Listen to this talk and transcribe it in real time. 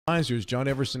Here's John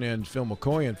Everson and Phil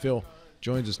McCoy, and Phil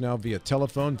joins us now via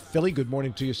telephone. Philly, good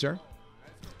morning to you, sir.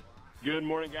 Good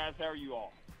morning, guys. How are you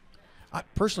all?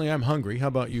 Personally, I'm hungry. How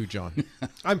about you, John?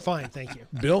 I'm fine, thank you.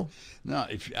 Bill? No,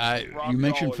 if you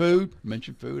mentioned food,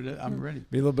 I'm ready.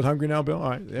 Be a little bit hungry now, Bill? All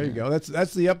right, there you go.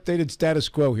 That's the updated status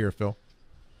quo here, Phil.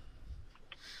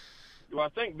 Well, I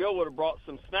think Bill would have brought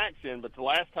some snacks in, but the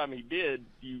last time he did,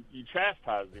 you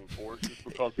chastised him for it just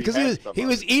because he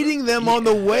was eating them on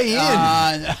the way in.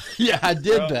 Yeah, I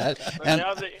did that. And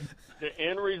now the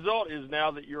end result is now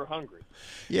that you're hungry.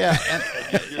 Yeah.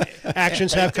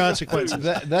 Actions have consequences.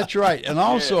 That's right. And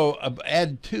also,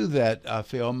 add to that,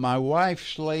 Phil, my wife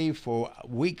slaved for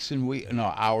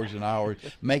hours and hours,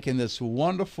 making this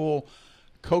wonderful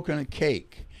coconut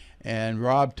cake. And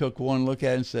Rob took one look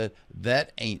at it and said,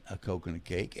 "That ain't a coconut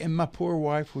cake." And my poor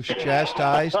wife was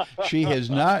chastised. She has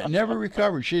never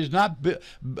recovered. She has not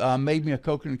made me a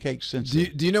coconut cake since.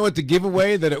 Do you know what the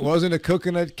giveaway that it wasn't a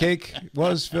coconut cake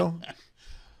was, Phil?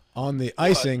 On the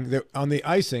icing,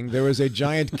 there was a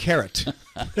giant carrot.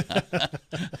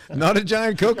 Not a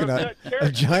giant coconut,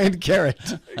 a giant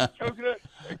carrot. A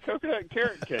coconut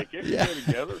carrot cake. It can go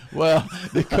together. Well,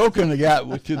 the coconut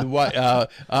got to the white.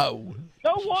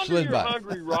 No wonder you're by.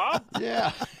 Hungry, Rob.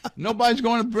 Yeah, nobody's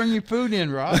going to bring you food in,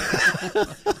 Rob.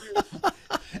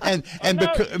 and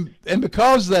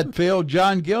because of that, Phil,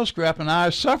 John Gilstrap and I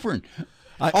are suffering.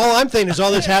 All I'm thinking is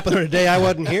all this happened on a day I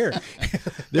wasn't here.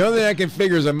 The only thing I can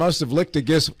figure is I must have licked a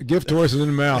gift horse in the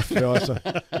mouth, Phil. That's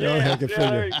the only thing I can figure.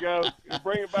 There you go.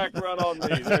 Bring it back around on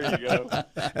me. There you go.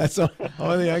 That's the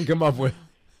only thing I can come up with.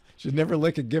 Should never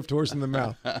lick a gift horse in the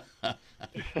mouth.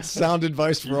 Sound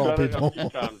advice for all people.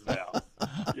 You've done it a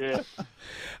few times now.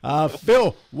 Yeah.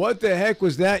 Phil, what the heck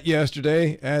was that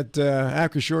yesterday at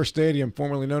Acrisure Stadium,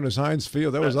 formerly known as Heinz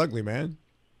Field? That was ugly, man.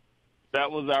 That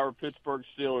was our Pittsburgh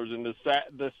Steelers, and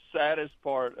the saddest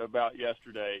part about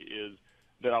yesterday is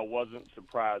that I wasn't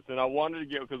surprised. And I wanted to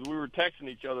get, because we were texting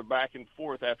each other back and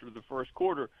forth after the first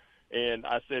quarter, and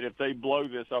I said, if they blow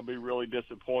this, I'll be really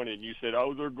disappointed. And you said,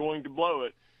 oh, they're going to blow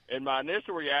it. And my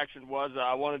initial reaction was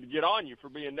I wanted to get on you for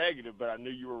being negative, but I knew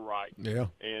you were right. Yeah.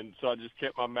 And so I just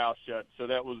kept my mouth shut. So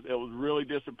it was really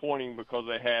disappointing because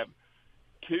they have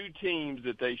two teams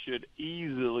that they should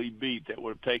easily beat that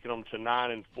would have taken them to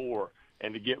 9-4,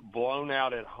 and to get blown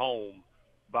out at home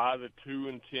by the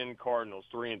 2-10 Cardinals,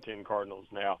 3-10 Cardinals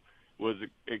now, was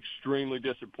extremely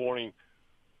disappointing.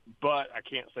 But I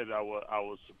can't say that I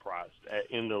was surprised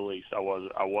in the least. I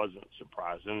wasn't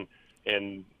surprised,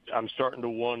 and I'm starting to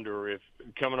wonder if,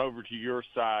 coming over to your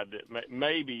side, that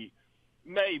maybe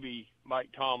Mike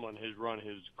Tomlin has run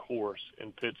his course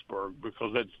in Pittsburgh,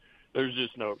 because there's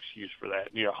just no excuse for that.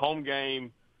 You know, home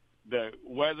game, the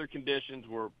weather conditions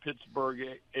were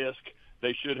Pittsburgh-esque.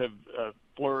 They should have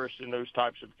flourished in those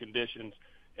types of conditions,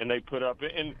 and they put up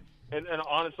and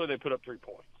honestly, they put up 3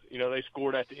 points. You know, they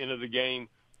scored at the end of the game,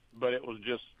 but it was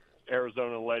just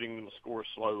Arizona letting them score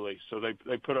slowly. So they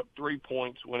put up 3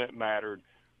 points when it mattered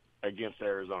against the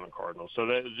Arizona Cardinals. So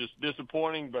that was just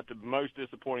disappointing, but the most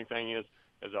disappointing thing is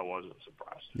I wasn't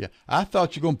surprised. Yeah, I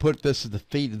thought you were going to put this at the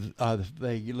feet of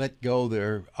they let go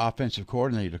their offensive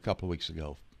coordinator a couple of weeks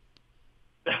ago.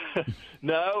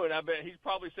 No, and I bet he's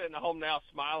probably sitting at home now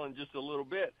smiling just a little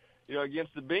bit. You know,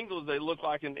 against the Bengals, they look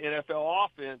like an NFL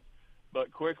offense,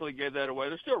 but quickly gave that away.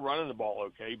 They're still running the ball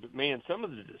okay, but, man, some of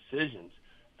the decisions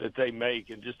that they make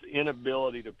and just the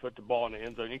inability to put the ball in the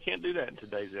end zone, you can't do that in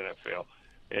today's NFL.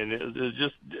 And it's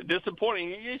just disappointing.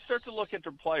 You start to look at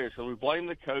their players, because we blame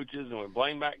the coaches and we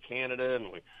blame Matt Canada and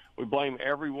we blame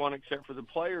everyone except for the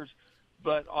players.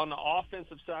 But on the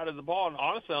offensive side of the ball, and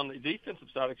honestly on the defensive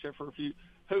side, except for a few,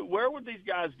 where would these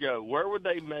guys go? Where would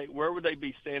they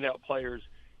be standout players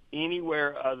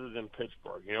anywhere other than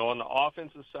Pittsburgh? You know, on the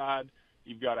offensive side,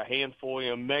 you've got a handful. You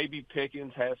know, maybe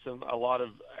Pickens has a lot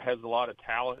of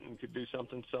talent and could do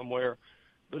something somewhere.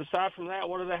 But aside from that,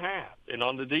 what do they have? And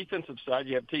on the defensive side,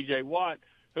 you have T.J. Watt,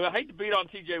 who I hate to beat on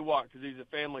T.J. Watt because he's a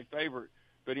family favorite,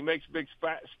 but he makes big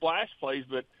splash plays.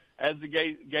 But as the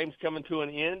game's coming to an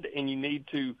end and you need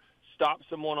to stop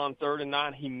someone on 3rd and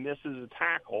 9, he misses a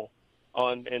tackle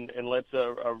and lets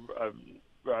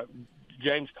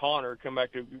James Conner come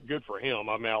back to, good for him.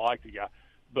 I mean, I like the guy,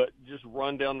 but just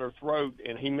run down their throat,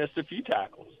 and he missed a few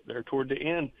tackles there toward the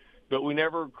end. But we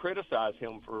never criticized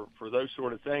him for those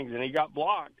sort of things, and he got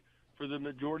blocked for the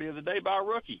majority of the day by a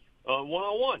rookie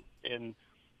one-on-one. And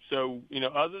so, you know,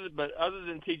 other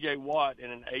than T.J. Watt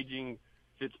and an aging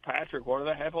Fitzpatrick, what do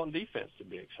they have on defense to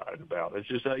be excited about? It's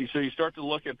just so you start to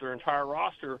look at their entire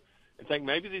roster and think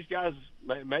maybe these guys,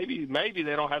 maybe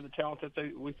they don't have the talent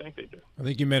that we think they do. I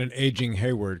think you meant an aging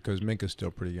Hayward, because Minka's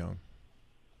still pretty young.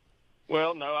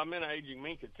 Well, no, I meant aging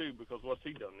Minka too, because what's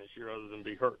he done this year other than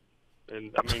be hurt?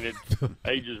 And I mean,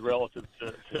 age is relative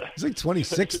to He's like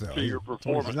 26 though. to your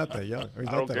performance. He's not that young. Or he's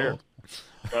I not don't that care. old.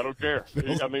 I don't care.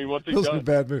 I mean, what's he Phil's in a done?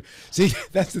 bad mood. See,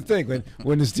 that's the thing.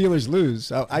 When the Steelers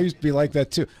lose, I used to be like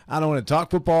that too. I don't want to talk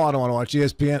football. I don't want to watch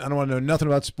ESPN. I don't want to know nothing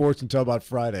about sports until about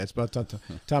Friday. It's about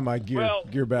time I gear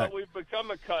back. But we've become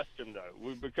accustomed, though.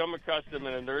 We've become accustomed,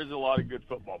 and there is a lot of good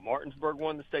football. Martinsburg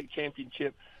won the state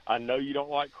championship. I know you don't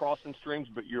like crossing streams,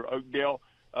 but your Oakdale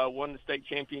won the state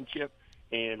championship.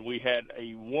 And we had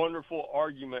a wonderful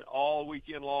argument all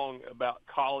weekend long about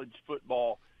college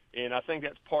football. And I think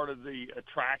that's part of the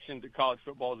attraction to college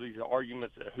football, these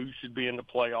arguments of who should be in the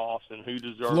playoffs and who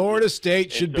deserves Florida it.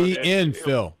 State should be in,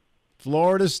 Phil.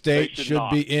 Florida State should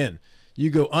be in. You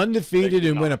go undefeated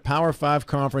and win a Power 5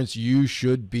 conference, you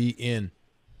should be in.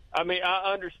 I mean,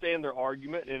 I understand their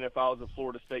argument, and if I was a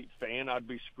Florida State fan, I'd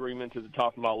be screaming to the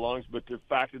top of my lungs. But the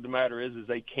fact of the matter is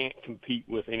they can't compete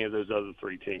with any of those other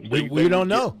three teams. We don't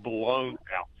know. Blown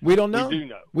out. We don't know. We do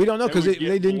know. We don't know because they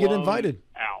didn't get invited.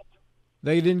 Out.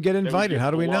 They didn't get invited.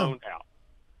 How do we know? Out.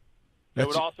 They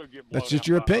would also get blown that's just out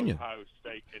your by opinion. Ohio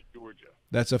State and Georgia.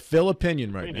 That's a Phil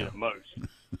opinion right now. At most.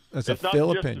 That's it's a not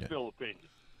Phil just opinion. A Phil opinion.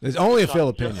 It's only a It's Phil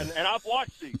not just- opinion. And I've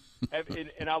watched these.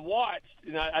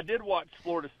 I did watch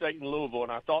Florida State and Louisville,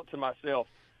 and I thought to myself,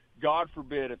 God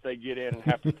forbid if they get in and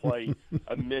have to play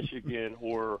a Michigan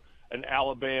or an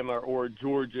Alabama or a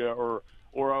Georgia or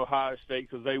Ohio State,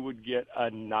 because they would get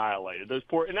annihilated. Those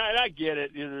poor, and I get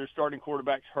it. You know, their starting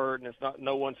quarterback's hurt, and it's not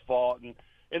no one's fault,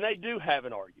 and they do have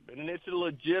an argument, and it's a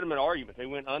legitimate argument. They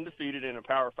went undefeated in a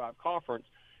Power 5 conference,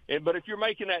 but if you're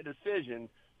making that decision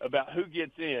about who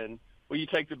gets in, well, you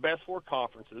take the best four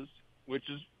conferences, which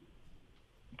is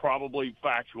probably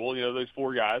factual. You know, those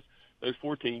four guys, those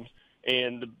four teams,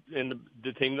 and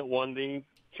the team that won the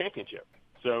championship.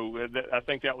 So I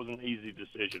think that was an easy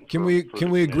decision. Can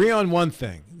we agree on one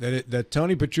thing, that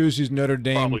Tony Petrucci's Notre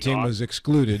Dame Probably team not. was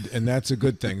excluded, and that's a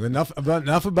good thing. Enough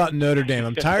about Notre Dame.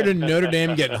 I'm tired of Notre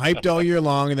Dame getting hyped all year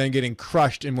long and then getting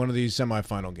crushed in one of these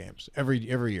semifinal games every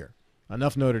year.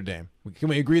 Enough Notre Dame. Can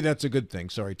we agree that's a good thing?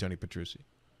 Sorry, Tony Petrucci.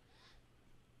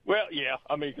 Well, yeah,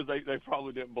 I mean, because they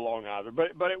probably didn't belong either,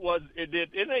 but it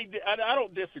did, and I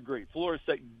don't disagree. Florida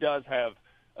State does have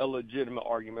a legitimate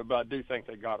argument, but I do think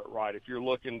they got it right. If you're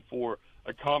looking for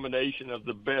a combination of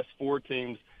the best four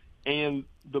teams and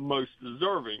the most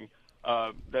deserving,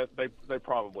 that they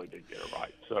probably did get it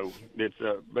right. So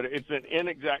but it's an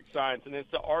inexact science, and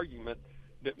it's the argument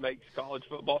that makes college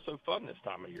football so fun this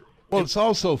time of year. Well, it's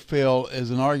also, Phil,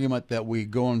 is an argument that we're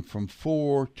going from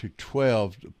 4 to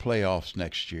 12 playoffs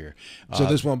next year. So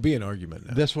this won't be an argument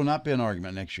now. This will not be an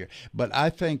argument next year. But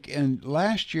I think, and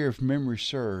last year, if memory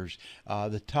serves,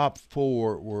 the top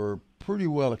four were pretty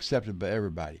well accepted by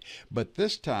everybody. But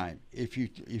this time, if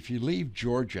you leave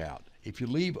Georgia out, if you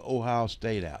leave Ohio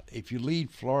State out, if you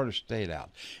leave Florida State out,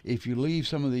 if you leave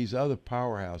some of these other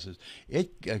powerhouses, a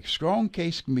strong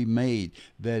case can be made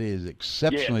that is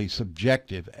exceptionally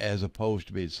subjective as opposed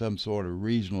to being some sort of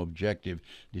reasonable objective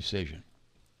decision.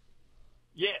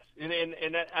 Yes, and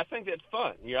I think that's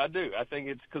fun. Yeah, I do. I think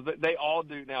it's because they all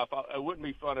do now. It wouldn't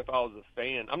be fun if I was a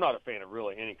fan. I'm not a fan of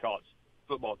really any college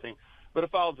football team, but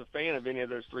if I was a fan of any of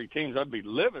those three teams, I'd be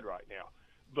livid right now.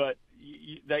 But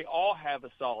they all have a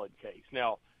solid case.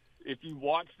 Now, if you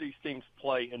watch these teams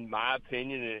play, in my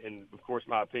opinion, and of course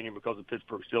my opinion because the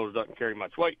Pittsburgh Steelers doesn't carry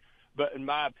much weight, but in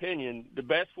my opinion, the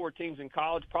best four teams in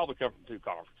college probably come from two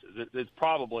conferences. It's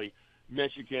probably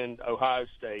Michigan, Ohio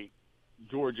State,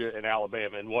 Georgia, and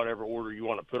Alabama in whatever order you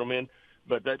want to put them in.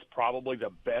 But that's probably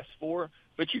the best four.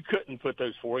 But you couldn't put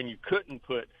those four in. You couldn't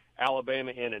put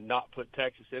Alabama in and not put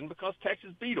Texas in because Texas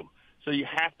beat them. So you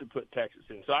have to put Texas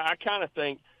in. So I kind of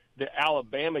think that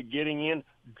Alabama getting in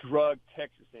drug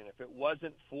Texas in. If it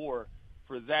wasn't for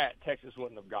that, Texas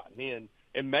wouldn't have gotten in.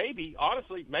 And maybe,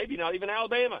 honestly, maybe not even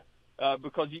Alabama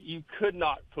because you could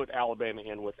not put Alabama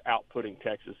in without putting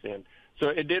Texas in. So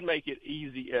it did make it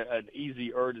an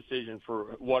easier decision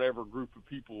for whatever group of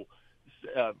people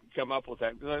come up with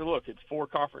that. Look, it's four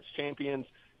conference champions.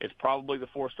 It's probably the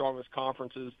four strongest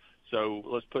conferences. So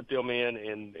let's put them in,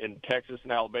 and Texas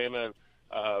and Alabama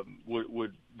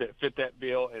would fit that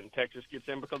bill, and Texas gets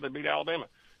in because they beat Alabama.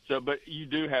 So, but you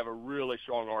do have a really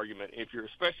strong argument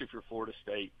especially if you're Florida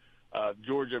State.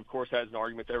 Georgia, of course, has an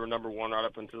argument. They were number one right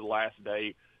up until the last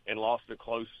day and lost a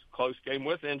close game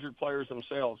with injured players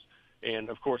themselves. And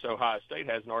of course, Ohio State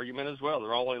has an argument as well.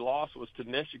 Their only loss was to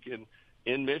Michigan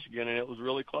in Michigan, and it was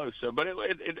really close. So, but it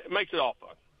makes it all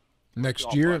fun.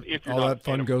 Next year, all that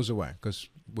fun goes away because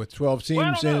with 12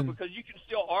 teams because you can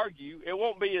still argue. It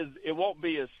won't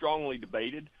be as strongly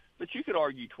debated But you could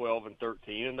argue 12 and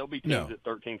 13, and there'll be teams No. at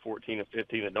 13, 14, and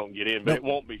 15 that don't get in, but it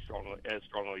won't be as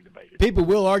strongly debated. People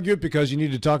will argue it because you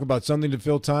need to talk about something to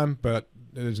fill time, but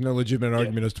there's no legitimate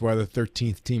argument as to why the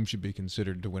 13th team should be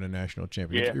considered to win a national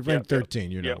championship. If you're ranked 13,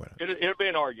 you're not winning. It'll be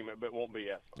an argument, but it won't be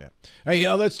as strong. Yeah. Hey,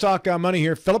 let's talk money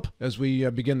here, Philip, as we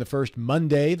begin the first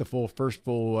Monday, the first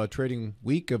full trading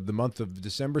week of the month of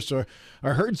December. So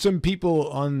I heard some people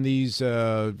on these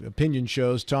opinion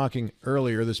shows talking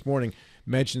earlier this morning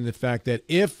mention the fact that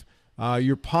if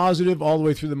you're positive all the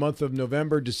way through the month of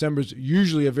November, December's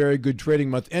usually a very good trading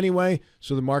month anyway,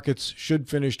 so the markets should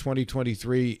finish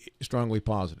 2023 strongly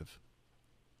positive.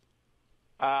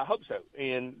 I hope so.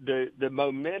 And the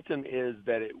momentum is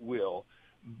that it will.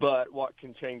 But what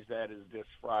can change that is this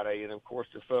Friday. And, of course,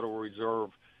 the Federal Reserve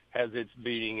has its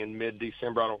meeting in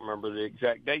mid-December. I don't remember the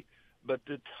exact date. But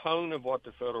the tone of what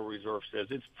the Federal Reserve says,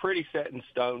 it's pretty set in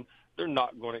stone. They're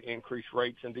not going to increase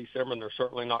rates in December, and they're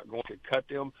certainly not going to cut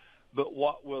them. But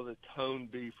what will the tone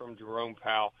be from Jerome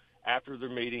Powell after the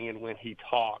meeting and when he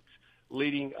talks?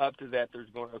 Leading up to that, there's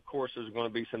going to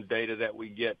be some data that we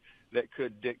get that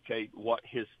could dictate what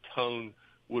his tone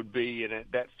would be, and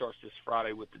that starts this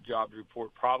Friday with the jobs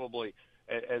report. Probably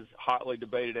as hotly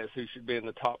debated as who should be in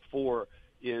the top four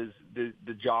is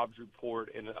the jobs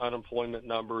report and the unemployment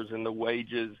numbers and the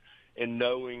wages, and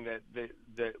knowing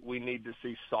that we need to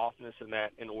see softness in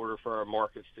that in order for our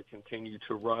markets to continue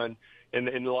to run. And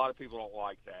a lot of people don't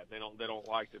like that. They don't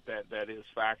like that is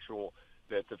factual,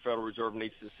 that the Federal Reserve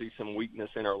needs to see some weakness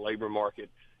in our labor market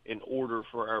in order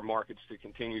for our markets to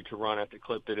continue to run at the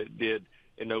clip that it did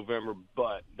in November.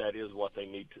 But that is what they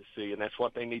need to see, and that's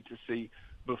what they need to see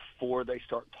before they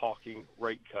start talking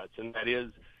rate cuts. And that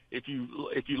is, if you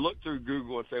look through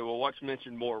Google and say, well, what's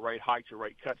mentioned more, rate hikes or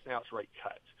rate cuts? Now it's rate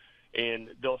cuts. And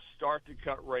they'll start to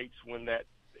cut rates when that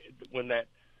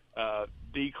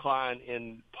decline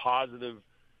in positive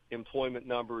employment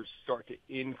numbers start to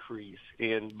increase.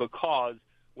 And because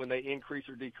when they increase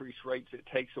or decrease rates, it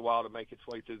takes a while to make its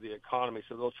way through the economy.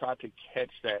 So they'll try to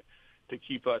catch that to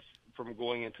keep us from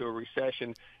going into a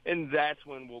recession. And that's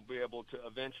when we'll be able to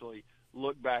eventually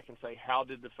look back and say, how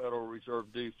did the Federal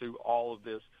Reserve do through all of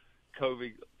this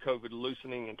COVID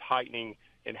loosening and tightening,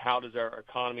 and how does our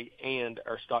economy and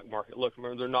our stock market look?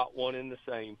 Remember, they're not one and the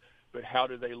same, but how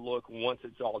do they look once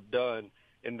it's all done?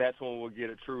 And that's when we'll get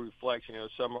a true reflection. You know,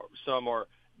 some are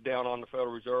down on the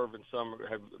Federal Reserve, and some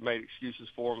have made excuses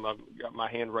for them. I've got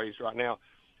my hand raised right now.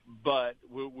 But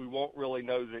we won't really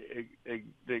know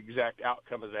the exact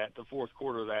outcome of that. The fourth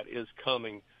quarter of that is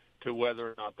coming to whether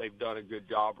or not they've done a good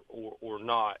job or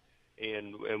not.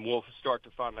 And we'll start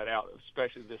to find that out,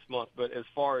 especially this month. But as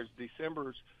far as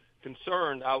December's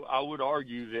concerned, I would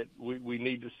argue that we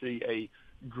need to see a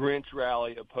Grinch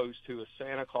rally opposed to a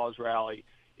Santa Claus rally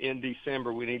in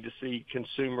December. We need to see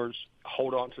consumers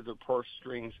hold on to their purse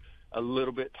strings a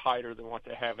little bit tighter than what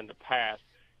they have in the past,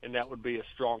 and that would be a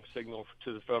strong signal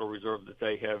to the Federal Reserve that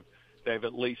they've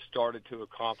at least started to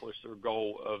accomplish their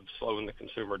goal of slowing the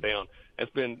consumer down.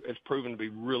 It's proven to be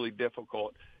really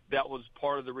difficult. That was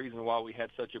part of the reason why we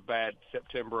had such a bad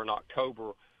September and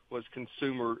October, was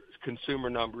consumer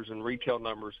numbers and retail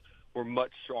numbers were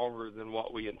much stronger than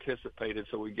what we anticipated,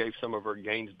 so we gave some of our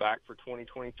gains back for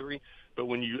 2023. But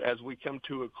as we come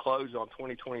to a close on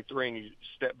 2023 and you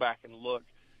step back and look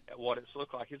at what it's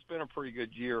looked like, it's been a pretty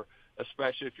good year,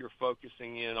 especially if you're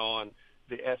focusing in on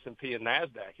the S&P and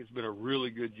NASDAQ. It's been a really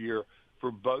good year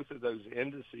for both of those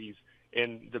indices,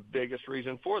 and the biggest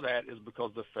reason for that is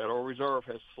because the Federal Reserve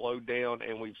has slowed down,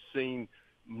 and we've seen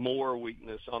more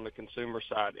weakness on the consumer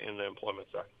side and the employment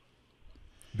side.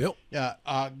 Bill? Yeah.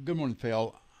 Good morning,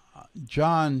 Phil.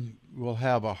 John will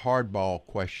have a hardball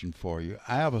question for you.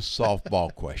 I have a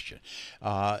softball question.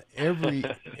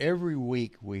 Every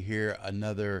week we hear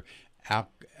another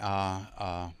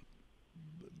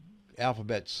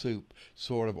alphabet soup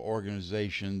sort of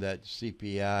organization, that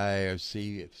CPI or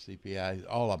CPI,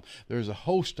 all of them. There's a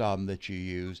host of them that you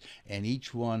use, and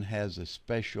each one has a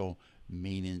special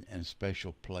meaning and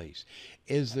special place.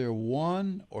 Is there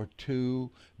one or two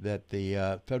that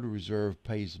the Federal Reserve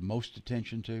pays most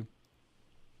attention to?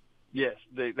 Yes,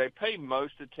 they pay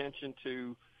most attention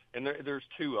to, and there's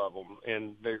two of them,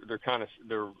 and they're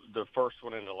the first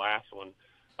one and the last one.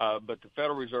 But the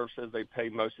Federal Reserve says they pay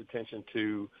most attention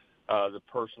to the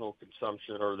personal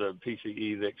consumption, or the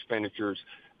PCE, the expenditures.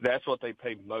 That's what they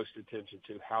pay most attention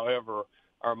to. However,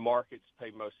 our markets pay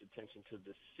most attention to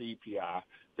the CPI,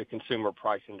 the Consumer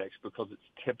Price Index, because it's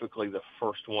typically the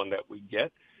first one that we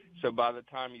get. So by the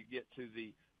time you get to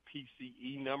the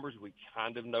PCE numbers, we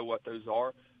kind of know what those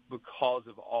are because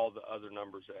of all the other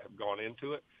numbers that have gone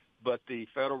into it. But the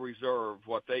Federal Reserve,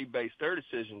 what they base their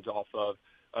decisions off of,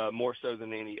 more so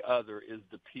than any other, is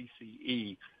the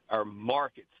PCE. Our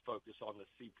markets focus on the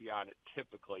CPI, and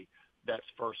typically that's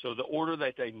first. So the order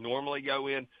that they normally go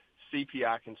in: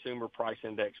 CPI, Consumer Price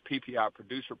Index; PPI,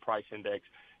 Producer Price Index;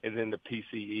 and then the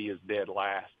PCE is dead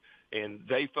last. And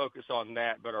they focus on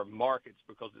that, but our markets,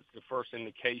 because it's the first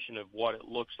indication of what it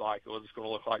looks like, what it's going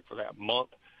to look like for that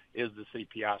month, is the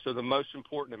CPI. So the most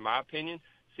important, in my opinion,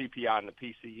 CPI and the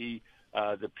PCE.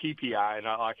 The PPI, and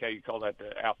I like how you call that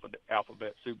the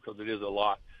alphabet soup because it is a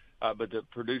lot, but the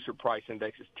Producer Price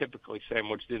Index is typically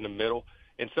sandwiched in the middle.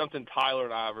 And something Tyler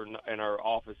and I in our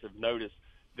office have noticed,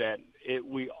 that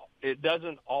it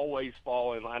doesn't always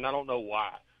fall in line. I don't know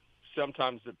why.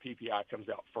 Sometimes the PPI comes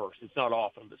out first. It's not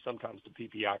often, but sometimes the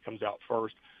PPI comes out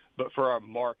first. But for our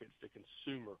markets, the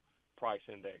Consumer Price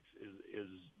Index is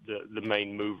the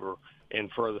main mover. And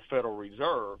for the Federal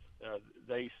Reserve,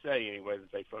 they say anyway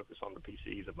that they focus on the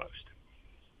PCE the most.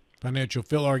 Financial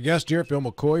Phil, our guest here, Phil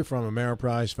McCoy from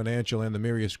Ameriprise Financial and the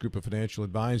Mirius Group of Financial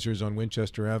Advisors on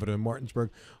Winchester Avenue in Martinsburg.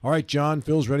 All right, John,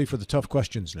 Phil's ready for the tough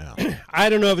questions now. I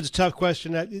don't know if it's a tough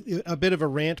question. A bit of a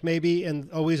rant maybe,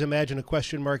 and always imagine a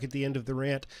question mark at the end of the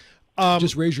rant.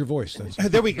 Just raise your voice.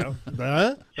 There we go.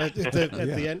 At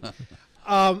the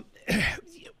end.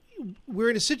 We're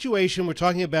in a situation, we're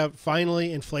talking about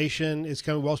finally inflation. It's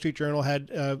coming. Wall Street Journal had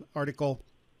an article,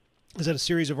 has had a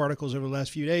series of articles over the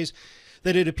last few days,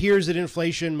 that it appears that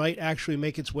inflation might actually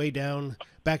make its way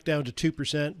back down to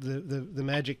 2%, the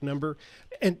magic number.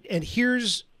 And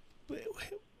here's,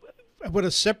 I want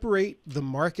to separate the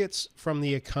markets from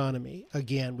the economy.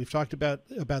 Again, we've talked about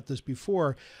this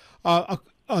before.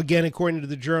 Again, according to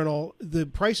the Journal, the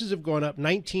prices have gone up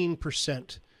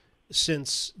 19%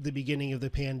 since the beginning of the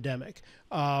pandemic.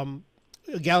 A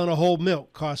gallon of whole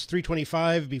milk cost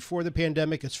 $3.25 before the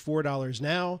pandemic. It's $4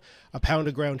 now. A pound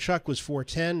of ground chuck was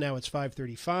 $4.10. Now it's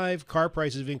 $5.35. Car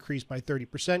prices have increased by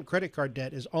 30%. Credit card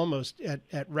debt is almost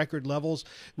at record levels.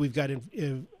 We've got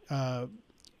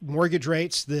mortgage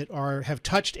rates that have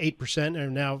touched 8%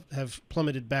 and now have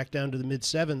plummeted back down to the mid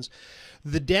 7s.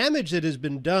 The damage that has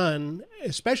been done,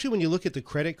 especially when you look at the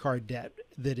credit card debt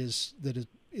that is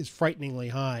frighteningly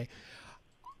high.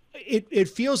 It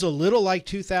feels a little like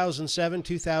 2007,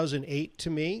 2008 to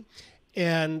me,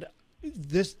 and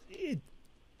it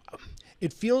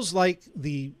feels like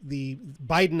the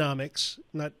Bidenomics,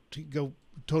 not to go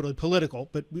totally political,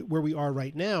 but where we are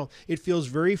right now, it feels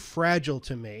very fragile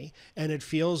to me, and it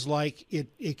feels like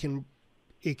it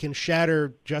can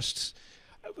shatter just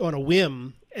on a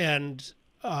whim and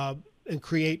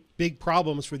create big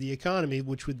problems for the economy,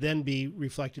 which would then be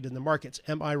reflected in the markets.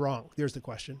 Am I wrong? There's the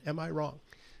question. Am I wrong?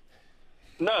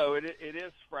 No, it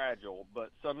is fragile,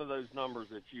 but some of those numbers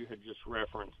that you had just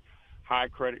referenced, high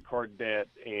credit card debt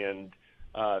and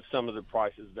some of the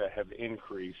prices that have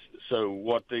increased.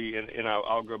 So and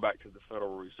I'll go back to the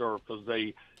Federal Reserve because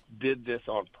they did this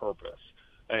on purpose.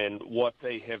 And what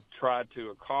they have tried to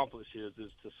accomplish is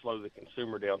to slow the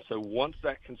consumer down. So once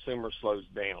that consumer slows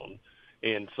down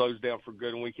and slows down for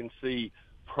good, and we can see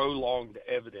prolonged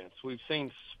evidence. We've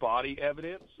seen spotty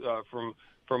evidence from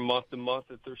month to month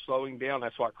that they're slowing down.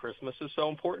 That's why Christmas is so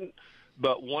important.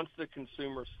 But once the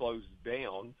consumer slows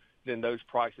down, then those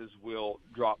prices will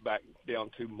drop back down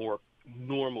to more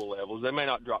normal levels. They may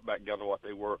not drop back down to what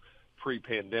they were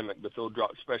pre-pandemic, but they'll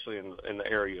drop, especially in the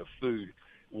area of food.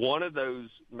 One of those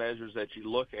measures that you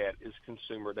look at is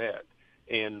consumer debt.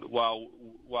 And while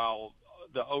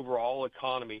the overall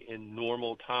economy in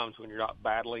normal times when you're not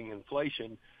battling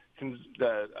inflation,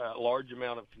 the large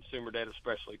amount of consumer debt,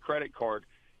 especially credit card,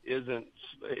 is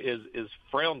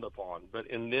frowned upon. But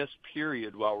in this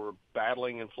period, while we're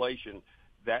battling inflation,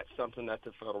 that's something that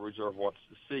the Federal Reserve wants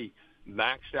to see.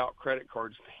 Maxed out credit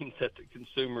cards means that the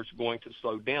consumer's going to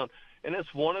slow down. And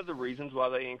that's one of the reasons why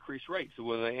they increase rates. So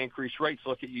when they increase rates,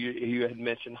 look at you had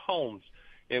mentioned homes.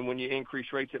 And when you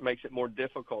increase rates, it makes it more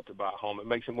difficult to buy a home. It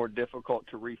makes it more difficult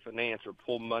to refinance or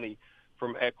pull money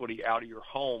from equity out of your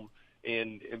home.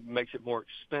 And it makes it more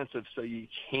expensive, so you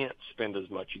can't spend as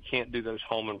much. You can't do those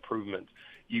home improvements.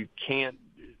 You can't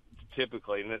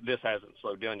typically, and this hasn't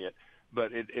slowed down yet,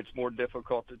 but it's more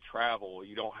difficult to travel.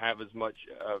 You don't have as much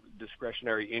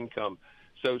discretionary income.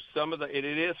 So some of it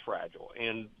is fragile,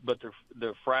 but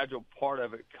the fragile part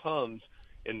of it comes,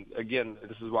 and again,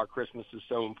 this is why Christmas is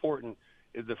so important,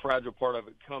 is the fragile part of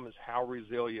it comes how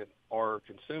resilient are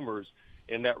consumers.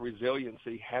 And that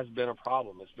resiliency has been a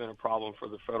problem. It's been a problem for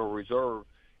the Federal Reserve,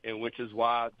 and which is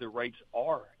why the rates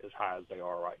are as high as they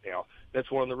are right now.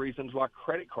 That's one of the reasons why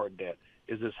credit card debt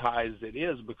is as high as it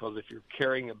is, because if you're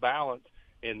carrying a balance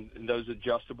and those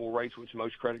adjustable rates, which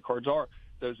most credit cards are,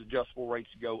 those adjustable rates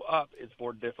go up, it's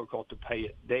more difficult to pay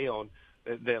it down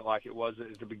than like it was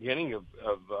at the beginning of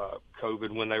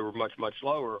COVID when they were much, much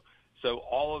lower. So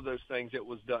all of those things, it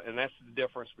was done, and that's the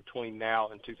difference between now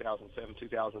and 2007,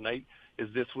 2008,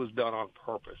 is this was done on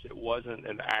purpose. It wasn't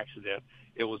an accident.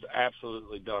 It was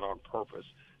absolutely done on purpose.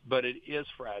 But it is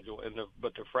fragile,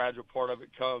 but the fragile part of it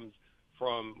comes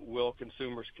from, will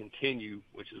consumers continue,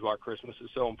 which is why Christmas is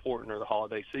so important, or the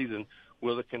holiday season,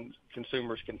 will the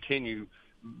consumers continue,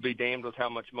 be damned with how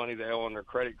much money they owe on their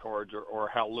credit cards or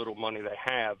how little money they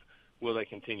have, will they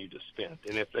continue to spend?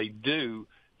 And if they do,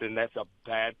 then that's a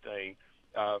bad thing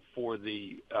for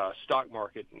the stock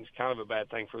market, and it's kind of a bad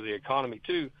thing for the economy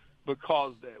too,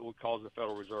 because that would cause the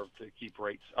Federal Reserve to keep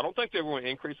rates. I don't think they're going to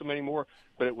increase them anymore,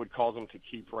 but it would cause them to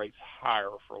keep rates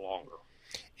higher for longer.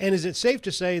 And is it safe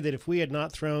to say that if we had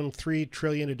not thrown $3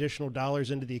 trillion additional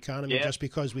dollars into the economy just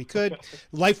because we could,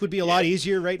 life would be a lot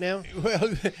easier right now?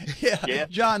 Well, yeah.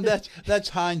 John, that's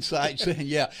hindsight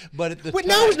saying but at the time,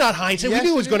 no, it was not hindsight. Yes, we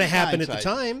knew it was going to happen hindsight. at the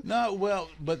time. No, well,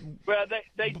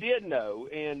 they did know,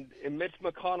 and Mitch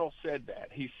McConnell said that.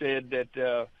 He said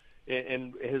that,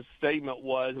 and his statement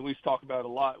was, and we've talked about it a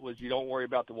lot, was you don't worry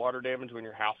about the water damage when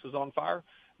your house is on fire,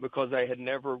 because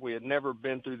we had never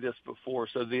been through this before.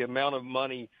 So the amount of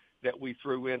money that we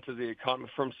threw into the economy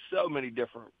from so many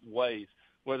different ways,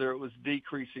 whether it was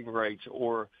decreasing rates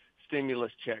or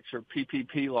stimulus checks or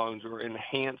PPP loans or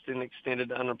enhanced and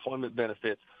extended unemployment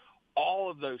benefits, all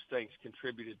of those things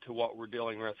contributed to what we're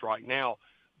dealing with right now.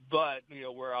 But,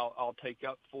 where I'll take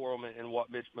up for them and what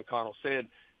Mitch McConnell said,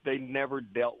 they never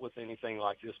dealt with anything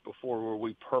like this before, where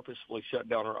we purposefully shut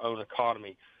down our own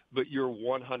economy. But you're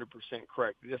 100%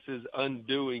 correct. This is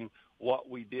undoing what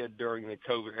we did during the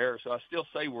COVID era. So I still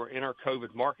say we're in our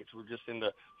COVID markets. We're just in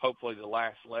hopefully the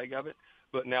last leg of it.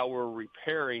 But now we're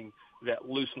repairing that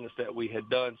looseness that we had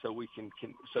done, so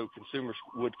so consumers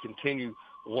would continue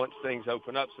once things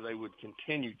open up, so they would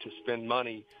continue to spend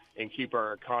money and keep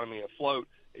our economy afloat.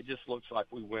 It just looks like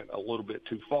we went a little bit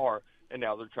too far, and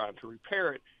now they're trying to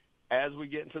repair it. As we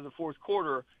get into the fourth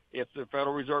quarter, if the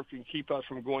Federal Reserve can keep us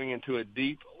from going into a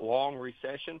deep, long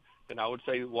recession, then I would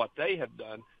say what they have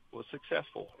done was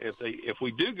successful. If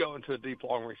we do go into a deep,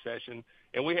 long recession,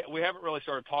 and we haven't really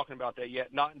started talking about that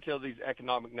yet, not until these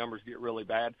economic numbers get really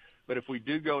bad, but if we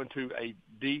do go into a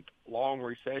deep, long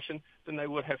recession, then they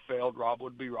would have failed. Rob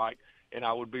would be right, and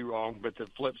I would be wrong. But the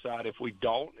flip side, if we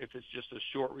don't, if it's just a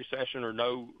short recession or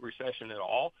no recession at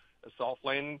all, a soft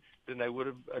landing, then they would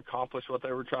have accomplished what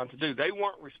they were trying to do. They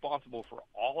weren't responsible for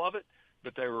all of it,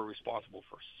 but they were responsible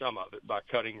for some of it by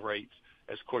cutting rates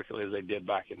as quickly as they did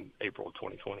back in April of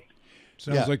 2020.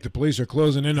 Sounds like the police are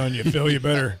closing in on you, Phil. You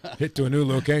better hit to a new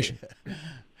location.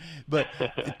 But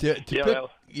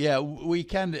we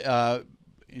can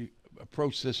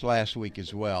approach this last week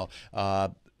as well.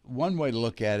 One way to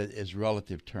look at it is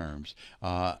relative terms.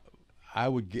 I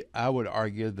would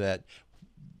argue that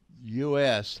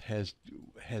U.S. has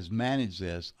managed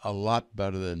this a lot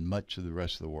better than much of the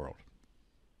rest of the world.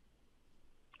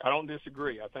 I don't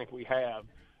disagree. I think we have,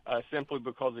 simply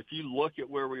because if you look at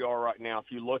where we are right now,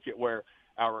 if you look at where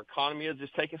our economy is,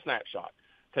 just take a snapshot.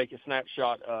 Take a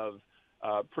snapshot of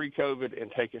pre-COVID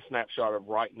and take a snapshot of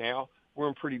right now. We're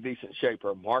in pretty decent shape.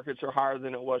 Our markets are higher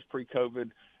than it was pre-COVID.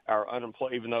 Our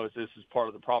unemployment, even though this is part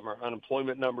of the problem, our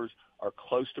unemployment numbers are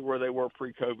close to where they were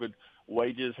pre-COVID.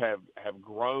 Wages have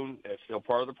grown. That's still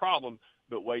part of the problem,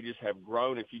 but wages have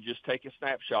grown. If you just take a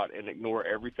snapshot and ignore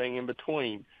everything in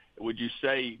between, would you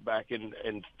say back in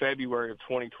February of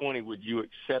 2020, would you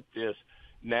accept this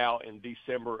now in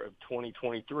December of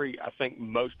 2023? I think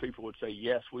most people would say,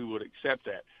 yes, we would accept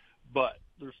that. But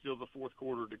there's still the fourth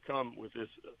quarter to come with this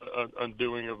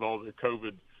undoing of all the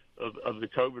COVID, of the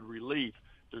COVID relief.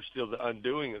 There's still the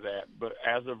undoing of that. But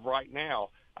as of right now,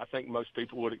 I think most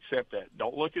people would accept that.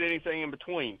 Don't look at anything in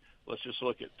between. Let's just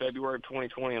look at February of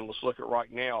 2020 and let's look at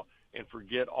right now and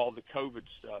forget all the COVID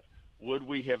stuff. Would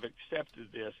we have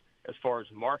accepted this as far as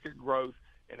market growth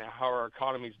and how our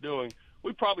economy's doing?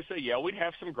 We'd probably say, yeah, we'd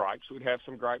have some gripes. We'd have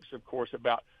some gripes, of course,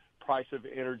 about price of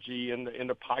energy and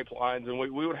the pipelines, and we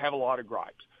would have a lot of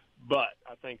gripes. But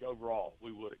I think overall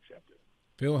we would accept it.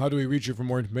 Phil, how do we reach you for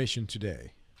more information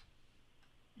today?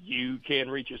 You can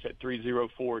reach us at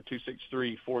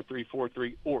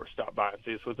 304-263-4343 or stop by and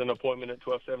see us with an appointment at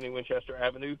 1270 Winchester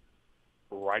Avenue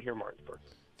right here in Martinsburg.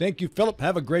 Thank you, Philip.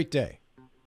 Have a great day.